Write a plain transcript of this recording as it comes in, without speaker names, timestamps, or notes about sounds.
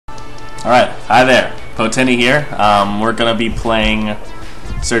Alright, hi there. Potini here. We're gonna be playing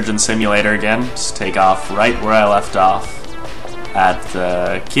Surgeon Simulator again. Just take off right where I left off. At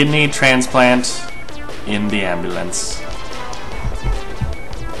the kidney transplant in the ambulance.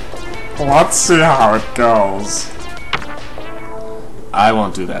 Let's see how it goes. I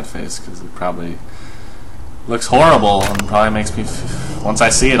won't do that face because it probably looks horrible and probably makes me, once I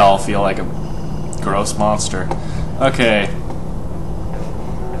see it, I'll feel like a gross monster. Okay.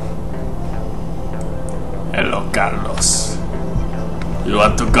 Hello, Carlos. You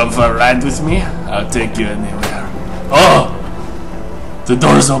want to come for a ride with me? I'll take you anywhere. Oh! The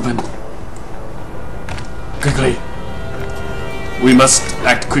door's open. Quickly. We must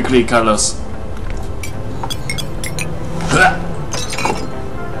act quickly, Carlos.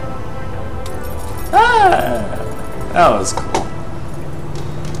 That was cool.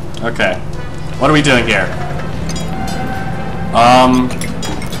 Okay. What are we doing here?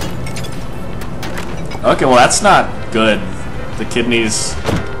 Okay, well that's not good. The kidneys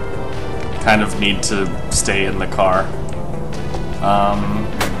kind of need to stay in the car.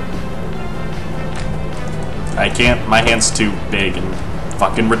 I can't, my hand's too big and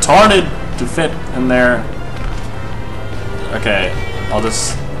fucking retarded to fit in there. Okay, I'll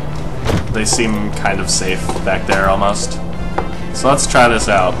just, they seem kind of safe back there almost. So let's try this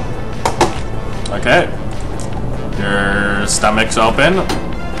out. Okay. Your stomach's open.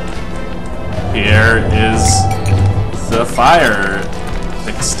 Here is the fire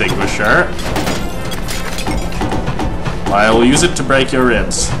extinguisher. I will use it to break your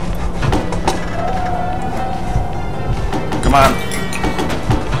ribs. Come on.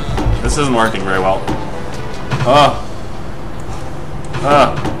 This isn't working very well.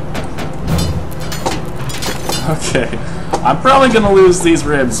 Okay. I'm probably gonna lose these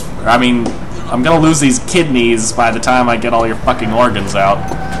ribs. I mean, I'm gonna lose these kidneys by the time I get all your fucking organs out.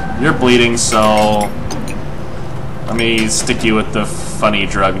 You're bleeding, so let me stick you with the funny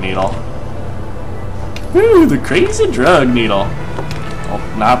drug needle. Woo, the crazy drug needle.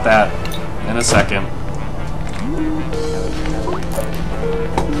 Oh, not that. In a second.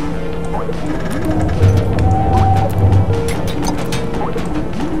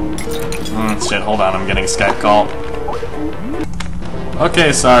 Shit, hold on, I'm getting a Skype call.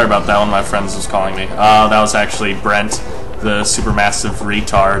 Okay, sorry about that one, my friends was calling me. That was actually Brent, the supermassive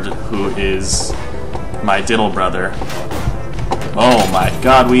retard who is my diddle brother. Oh my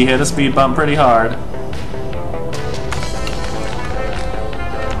god, we hit a speed bump pretty hard.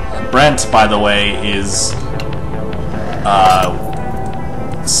 Brent, by the way, is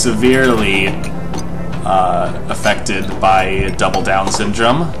severely affected by double Down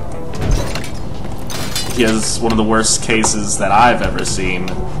syndrome. He has one of the worst cases that I've ever seen.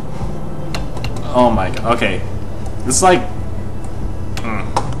 Oh my god. Okay. It's like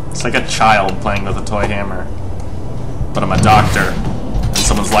a child playing with a toy hammer. But I'm a doctor, and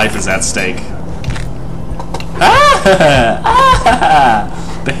someone's life is at stake. Ah! Ah!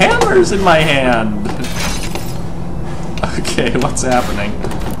 The hammer's in my hand! Okay, what's happening?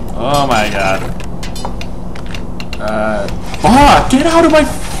 Oh my god. Get out of my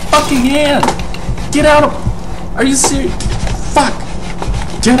fucking hand! Get out of... Are you serious? Fuck!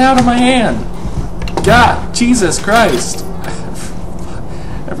 Get out of my hand! God, Jesus Christ!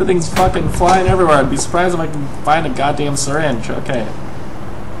 Everything's fucking flying everywhere. I'd be surprised if I can find a goddamn syringe. Okay.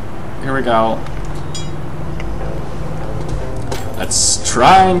 Here we go. Let's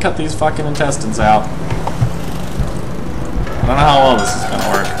try and cut these fucking intestines out. I don't know how well this is gonna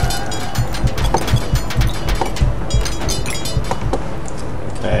work.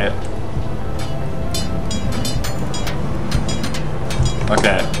 Okay.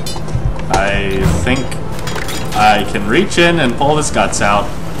 Okay. I think I can reach in and pull his guts out.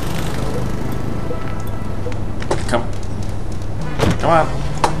 Come on.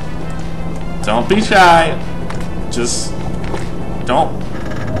 Don't be shy. Just don't.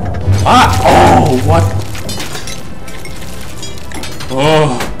 Oh, what?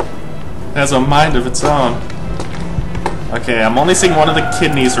 Oh, it has a mind of its own. Okay, I'm only seeing one of the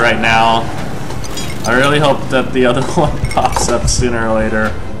kidneys right now. I really hope that the other one pops up sooner or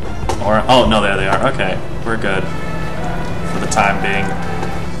later. Or, oh, no, there they are. Okay, we're good. For the time being.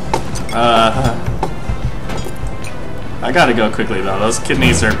 I gotta go quickly, though. Those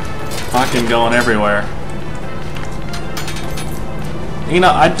kidneys are fucking going everywhere. You know,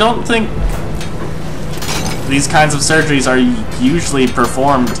 I don't think these kinds of surgeries are usually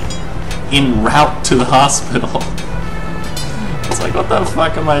performed en route to the hospital. It's like, what the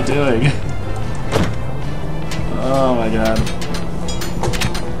fuck am I doing? Oh my god.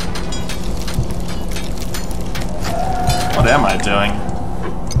 What am I doing?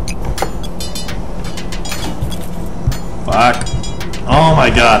 my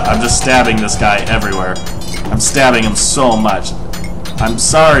god, I'm just stabbing this guy everywhere. I'm stabbing him so much. I'm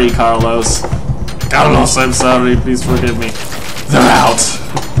sorry, Carlos. Carlos, I'm sorry. Please forgive me. They're out.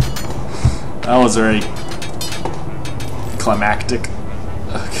 That was very climactic.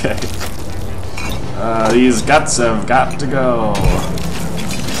 Okay. These guts have got to go.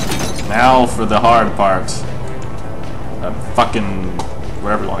 Now for the hard part. Fucking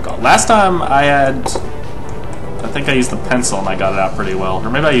whatever you want to call it. Last time I think I used the pencil and I got it out pretty well. Or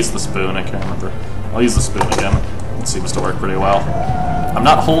maybe I used the spoon, I can't remember. I'll use the spoon again. It seems to work pretty well. I'm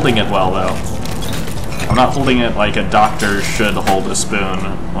not holding it well, though. I'm not holding it like a doctor should hold a spoon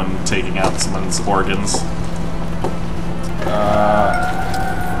when taking out someone's organs.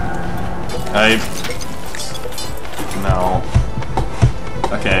 No.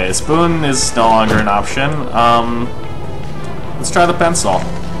 Okay, a spoon is no longer an option. Let's try the pencil.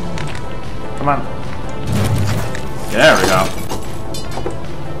 Come on. There we go.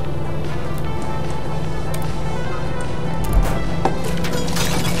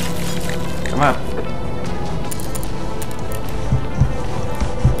 Come on.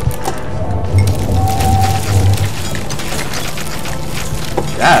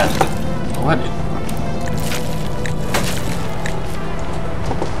 God. What?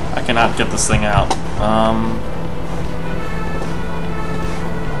 I cannot get this thing out.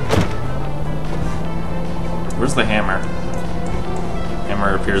 Where's the hammer?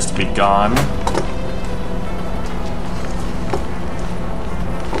 Hammer appears to be gone.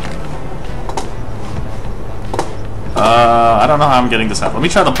 I don't know how I'm getting this out. Let me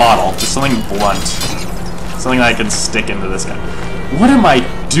try the bottle. Just something blunt. Something that I can stick into this guy. What am I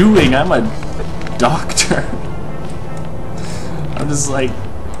doing? I'm a doctor. I'm just like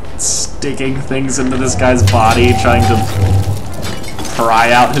sticking things into this guy's body, trying to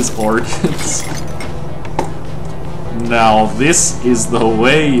pry out his organs. Now this is the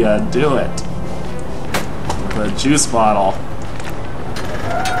way you do it. With a juice bottle.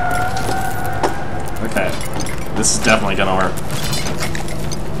 Okay. This is definitely gonna work.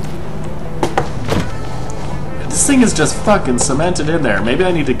 This thing is just fucking cemented in there. Maybe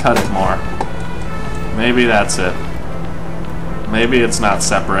I need to cut it more. Maybe that's it. Maybe it's not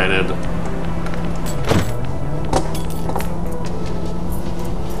separated.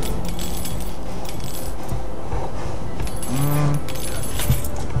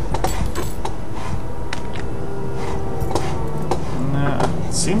 Nah,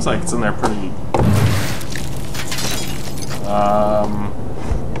 it seems like it's in there pretty...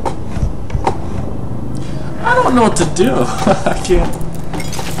 I don't know what to do.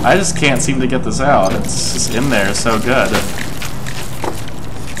 I just can't seem to get this out. It's just in there so good.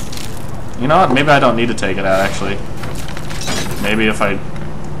 You know what? Maybe I don't need to take it out, actually. Maybe if I...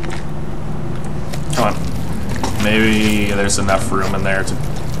 Come on. Maybe there's enough room in there to...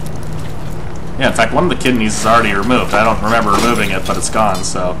 Yeah, in fact, one of the kidneys is already removed. I don't remember removing it, but it's gone,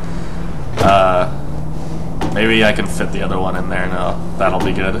 so... maybe I can fit the other one in there now. That'll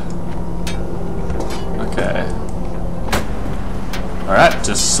be good. Okay. Alright,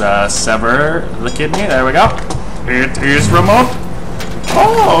 just sever the kidney. There we go. It is removed.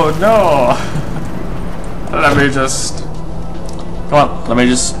 Oh, no. Let me just... Come on, let me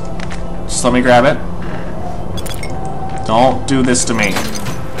just let me grab it. Don't do this to me.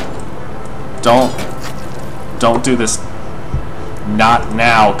 Don't do this. Not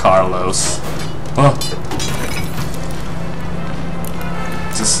now, Carlos. Oh.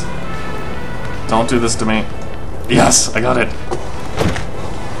 Just don't do this to me. Yes, I got it.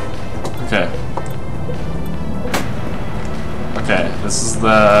 Okay. Okay, this is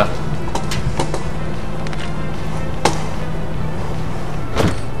the...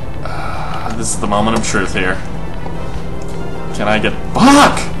 this is the moment of truth here. Can I get...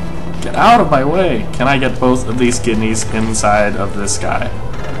 Fuck! Get out of my way! Can I get both of these kidneys inside of this guy?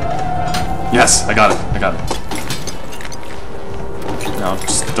 Yes, I got it. I got it. No,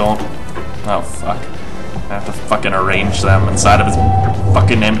 just don't... Oh, fuck. I have to fucking arrange them inside of his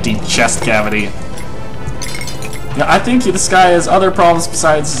fucking empty chest cavity. Yeah, I think this guy has other problems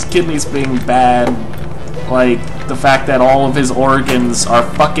besides his kidneys being bad. Like, the fact that all of his organs are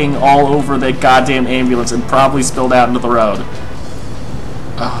fucking all over the goddamn ambulance and probably spilled out into the road.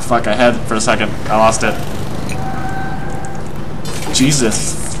 Oh, fuck, I had it for a second. I lost it.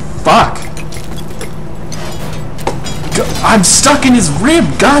 Jesus. Fuck. I'm stuck in his rib!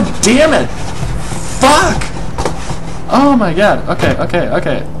 God damn it! Fuck! Oh my god. Okay, okay,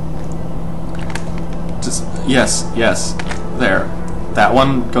 okay. Just... Yes, yes. There. That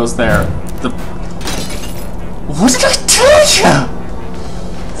one goes there. The... What did I tell you?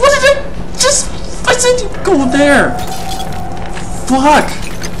 What did I... Just... I said you go there! fuck?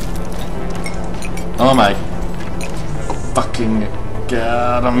 Oh my fucking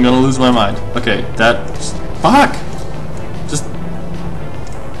god, I'm gonna lose my mind. Okay, that... Fuck! Just...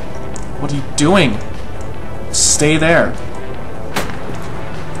 What are you doing? Stay there.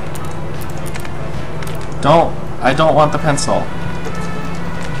 Don't... I don't want the pencil.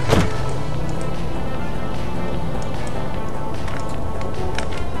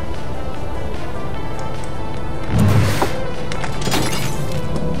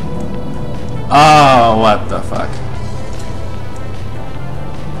 Oh, what the fuck?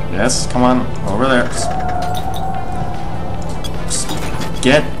 Yes, come on, over there. Just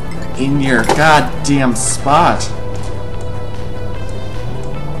get in your goddamn spot.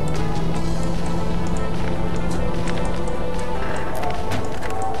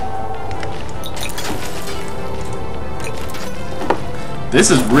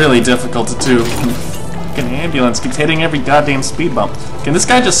 This is really difficult to do. Fucking ambulance keeps hitting every goddamn speed bump. Can this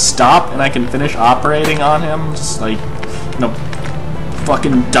guy just stop and I can finish operating on him? Just like, you know,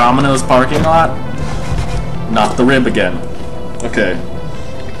 fucking Domino's parking lot? Not the rib again. Okay.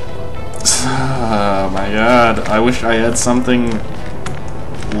 Oh my god. I wish I had something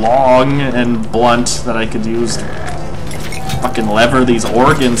long and blunt that I could use to fucking lever these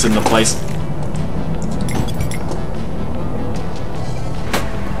organs into place.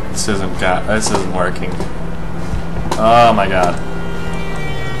 This isn't working. Oh my god.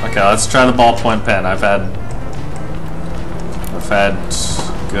 Okay, let's try the ballpoint pen. I've had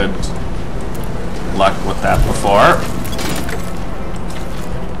good luck with that before.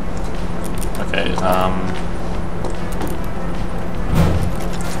 Okay,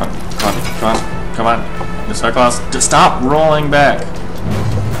 come on. You're so close. Just stop rolling back.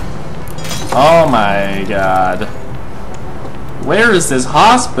 Oh my god. Where is this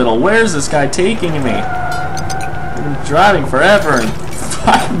hospital? Where is this guy taking me? I've been driving forever and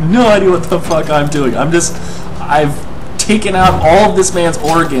I have no idea what the fuck I'm doing. I've taken out all of this man's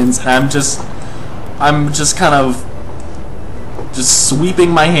organs and I'm just kind of just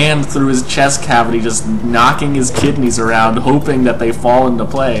sweeping my hand through his chest cavity, just knocking his kidneys around, hoping that they fall into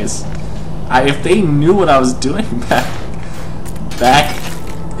place. If they knew what I was doing back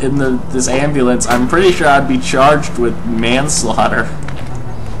in this ambulance, I'm pretty sure I'd be charged with manslaughter.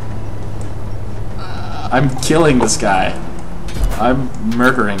 I'm killing this guy. I'm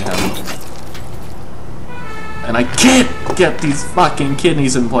murdering him. And I can't get these fucking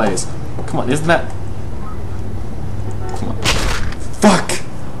kidneys in place. Come on, isn't that... Come on. Fuck!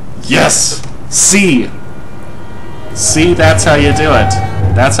 Yes! C! C, that's how you do it.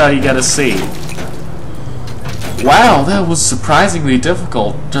 That's how you get a C. Wow, that was surprisingly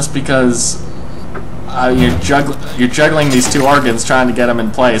difficult, just because you're juggling these two organs trying to get them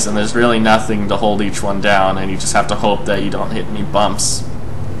in place, and there's really nothing to hold each one down, and you just have to hope that you don't hit any bumps.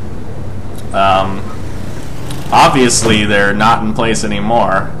 Obviously, they're not in place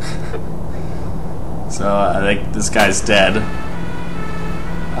anymore. So I think this guy's dead.